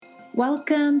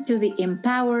Welcome to the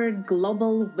Empowered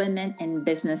Global Women in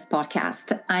Business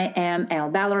podcast. I am Elle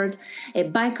Ballard, a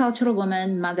bicultural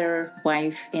woman, mother,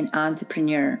 wife, and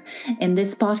entrepreneur. In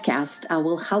this podcast, I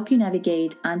will help you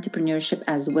navigate entrepreneurship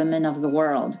as women of the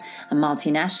world, a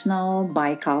multinational,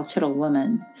 bicultural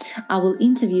woman. I will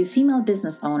interview female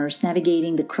business owners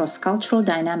navigating the cross-cultural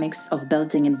dynamics of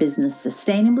building a business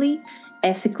sustainably,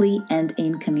 ethically, and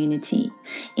in community.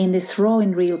 In these raw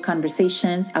and real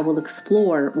conversations, I will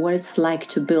explore what it's like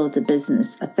to build a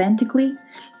business authentically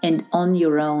and on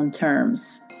your own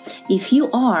terms. If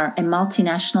you are a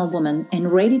multinational woman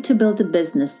and ready to build a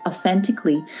business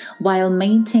authentically while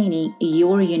maintaining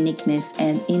your uniqueness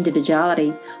and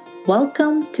individuality,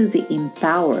 welcome to the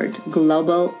Empowered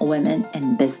Global Women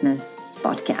in Business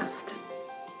podcast.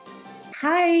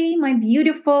 Hi, my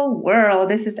beautiful world.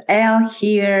 This is Elle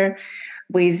here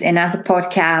with another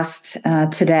podcast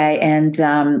today. And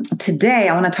today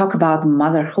I want to talk about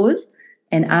motherhood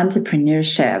and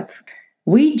entrepreneurship.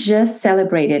 We just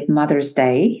celebrated Mother's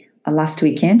Day last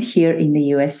weekend here in the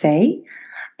USA.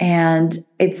 And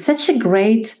it's such a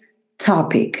great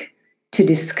topic to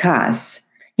discuss,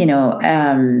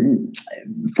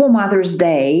 for Mother's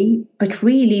Day. But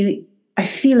really, I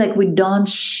feel like we don't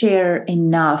share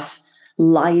enough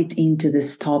light into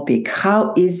this topic.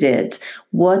 How is it?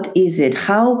 What is it?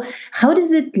 How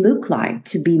does it look like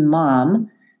to be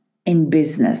mom in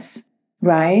business,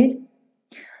 right?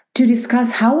 To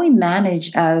discuss how we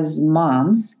manage as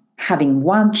moms, having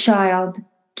one child,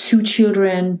 two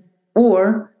children,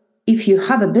 or if you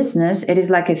have a business, it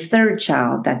is like a third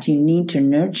child that you need to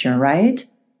nurture, right?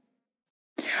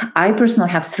 I personally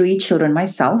have three children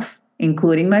myself,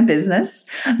 including my business,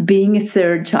 being a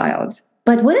third child.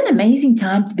 But what an amazing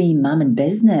time to be mom in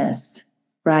business,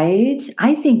 right?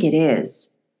 I think it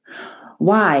is.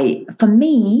 Why? For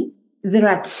me, there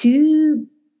are two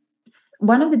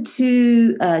of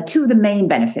the main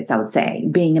benefits, I would say,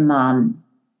 being a mom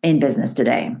in business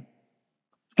today,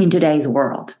 in today's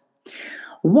world.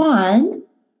 One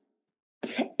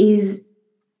is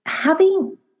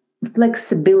having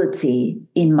flexibility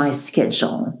in my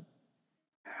schedule.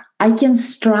 I can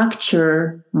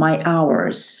structure my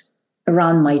hours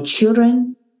around my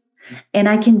children, and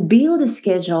I can build a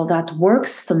schedule that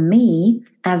works for me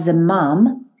as a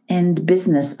mom and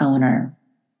business owner.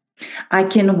 I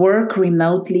can work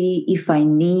remotely if I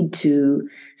need to,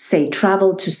 say,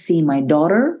 travel to see my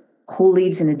daughter who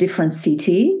lives in a different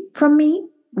city from me,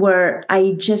 where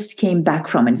I just came back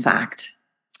from, in fact.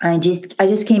 I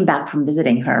just came back from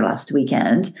visiting her last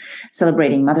weekend,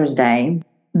 celebrating Mother's Day.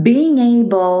 Being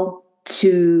able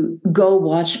to go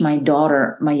watch my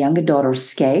younger daughter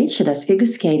skate. She does figure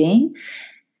skating.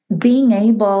 Being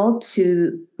able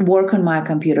to work on my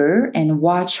computer and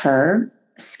watch her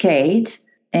skate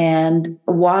and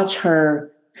watch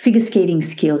her figure skating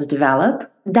skills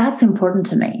develop, that's important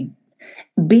to me.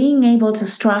 Being able to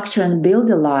structure and build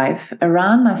a life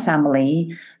around my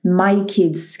family, my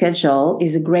kids' schedule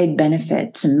is a great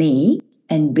benefit to me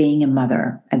and being a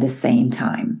mother at the same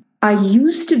time. I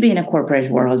used to be in a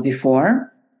corporate world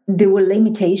before. There were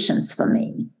limitations for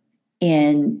me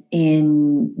in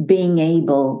being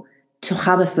able to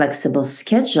have a flexible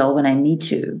schedule when I need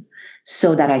to,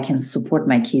 so that I can support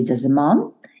my kids as a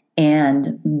mom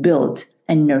and build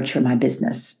and nurture my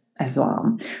business as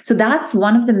well. So that's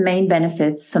one of the main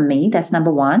benefits for me. That's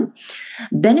number one.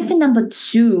 Benefit number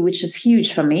two, which is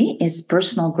huge for me, is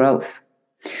personal growth.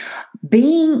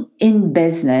 Being in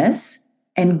business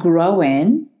and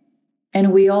growing.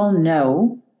 And we all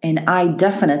know, and I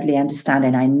definitely understand,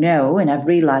 and I know, and I've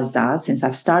realized that since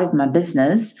I've started my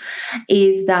business,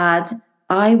 is that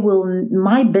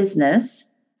my business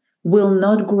will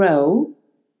not grow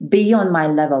beyond my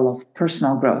level of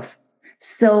personal growth.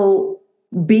 So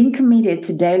being committed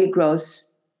to daily growth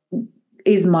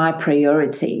is my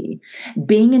priority.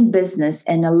 Being in business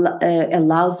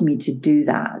allows me to do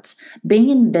that. Being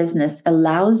in business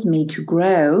allows me to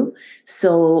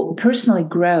personally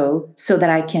grow, so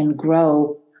that I can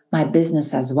grow my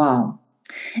business as well.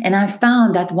 And I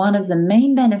found that one of the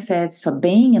main benefits for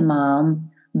being a mom,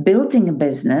 building a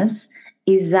business,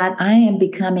 is that I am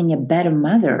becoming a better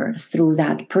mother through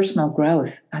that personal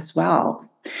growth as well.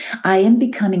 I am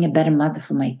becoming a better mother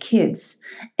for my kids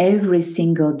every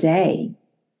single day,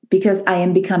 because I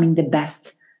am becoming the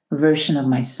best version of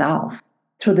myself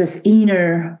through this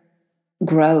inner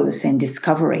growth and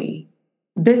discovery.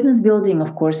 Business building,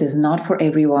 of course, is not for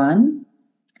everyone.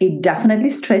 It definitely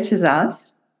stretches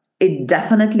us. It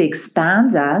definitely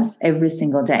expands us every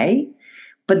single day.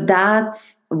 But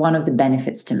that's one of the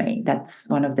benefits to me. That's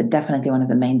definitely one of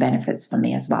the main benefits for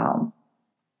me as well.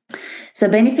 So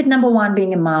benefit number one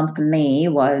being a mom for me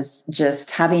was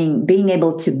just being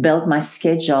able to build my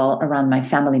schedule around my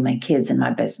family, my kids, and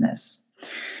my business.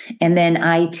 And then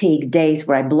I take days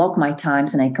where I block my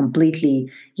times and I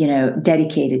completely,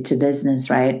 dedicate it to business,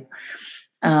 right?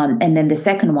 And then the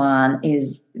second one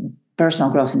is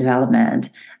personal growth and development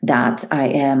that I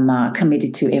am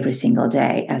committed to every single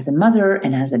day as a mother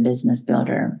and as a business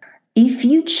builder. If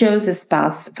you chose this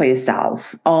path for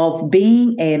yourself of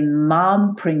being a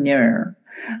mompreneur,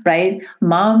 right?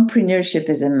 Mompreneurship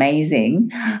is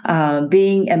amazing.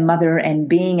 Being a mother and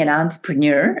being an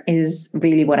entrepreneur is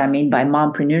really what I mean by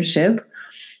mompreneurship.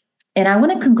 And I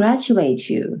want to congratulate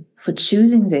you for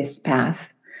choosing this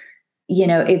path.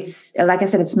 It's like I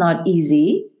said, it's not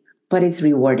easy, but it's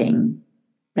rewarding,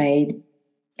 right?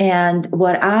 And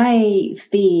what I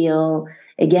feel,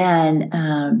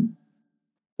 again,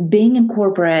 being in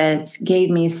corporate gave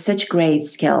me such great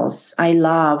skills. I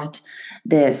loved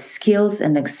the skills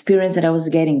and the experience that I was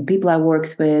getting, people I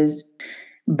worked with.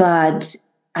 But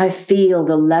I feel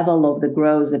the level of the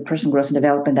growth, the personal growth and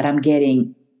development that I'm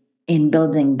getting in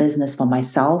building business for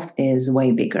myself is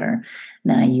way bigger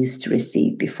than I used to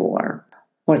receive before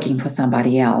working for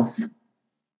somebody else.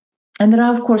 And there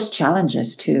are, of course,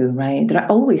 challenges too, right? There are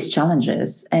always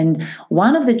challenges. And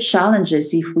one of the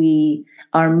challenges, if we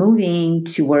are moving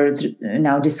towards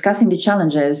now discussing the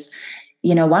challenges,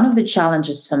 one of the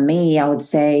challenges for me, I would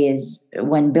say, is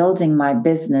when building my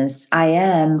business, I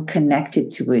am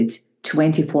connected to it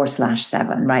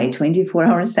 24/7, right? 24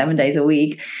 hours, 7 days a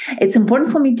week. It's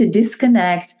important for me to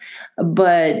disconnect,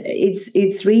 but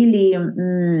it's really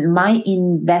my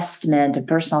investment of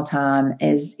personal time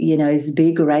is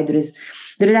big, right? There is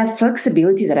that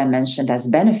flexibility that I mentioned as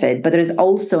benefit, but there is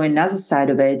also another side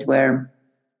of it where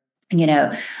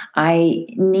I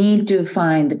need to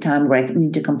find the time where I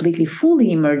need to completely,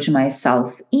 fully immerse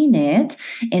myself in it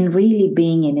and really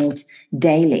being in it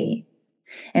daily.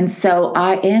 And so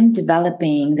I am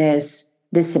developing this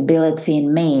ability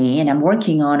in me, and I'm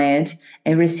working on it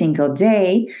every single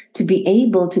day to be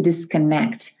able to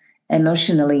disconnect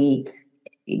emotionally,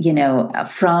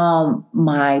 from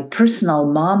my personal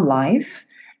mom life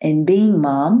and being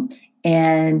mom,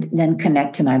 and then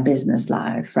connect to my business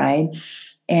life, right?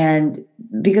 And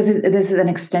because this is an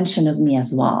extension of me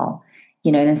as well,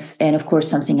 and of course,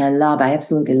 something I love. I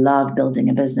absolutely love building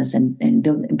a business and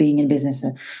being in business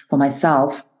for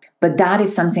myself. But that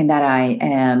is something that I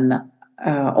am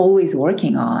always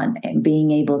working on, and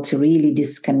being able to really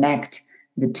disconnect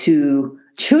the two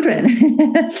children,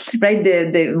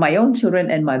 right? My own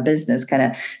children and my business, kind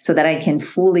of, so that I can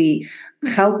fully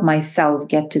help myself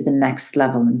get to the next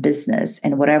level in business,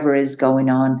 and whatever is going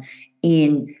on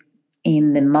in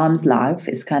the mom's life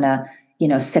is kind of,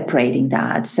 separating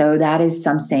that. So that is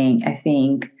something I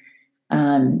think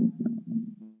a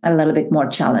little bit more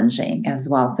challenging as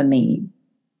well for me.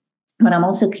 But I'm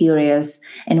also curious,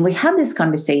 and we had this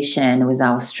conversation with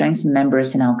our strengths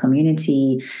members in our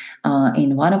community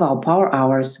in one of our power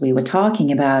hours. We were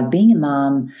talking about being a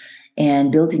mom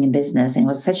and building a business, and it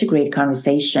was such a great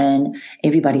conversation.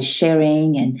 Everybody's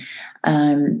sharing, and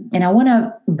I want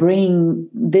to bring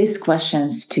these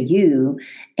questions to you,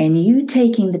 and you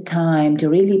taking the time to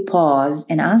really pause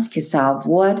and ask yourself,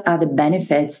 what are the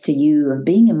benefits to you of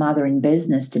being a mother in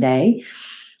business today?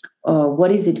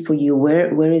 What is it for you?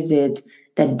 Where is it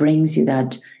that brings you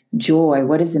that joy?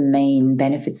 What is the main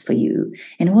benefits for you?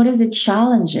 And what are the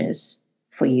challenges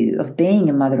for you of being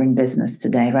a mother in business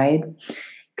today, right?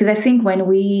 Because I think when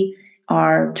we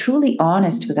are truly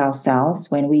honest with ourselves,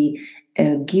 when we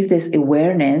give this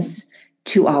awareness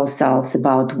to ourselves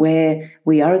about where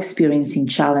we are experiencing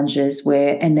challenges,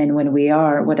 and then when we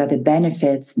are, what are the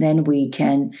benefits, then we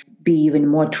can be even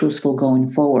more truthful going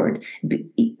forward,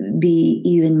 be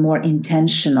even more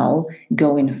intentional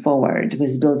going forward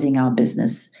with building our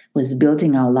business, with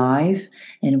building our life,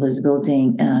 and with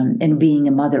building and being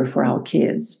a mother for our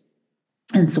kids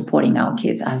and supporting our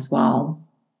kids as well.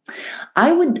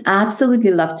 I would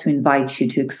absolutely love to invite you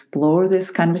to explore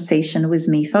this conversation with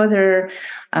me further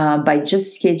by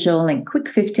just scheduling a quick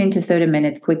 15 to 30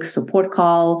 minute quick support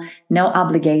call, no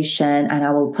obligation. And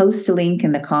I will post a link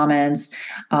in the comments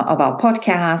of our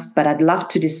podcast. But I'd love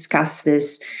to discuss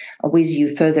this with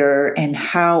you further. And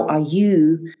how are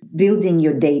you building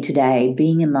your day to day,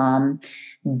 being a mom,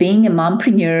 being a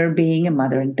mompreneur, being a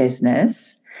mother in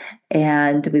business?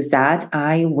 And with that,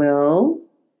 I will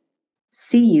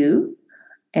see you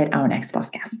at our next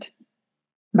podcast.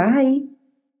 Bye.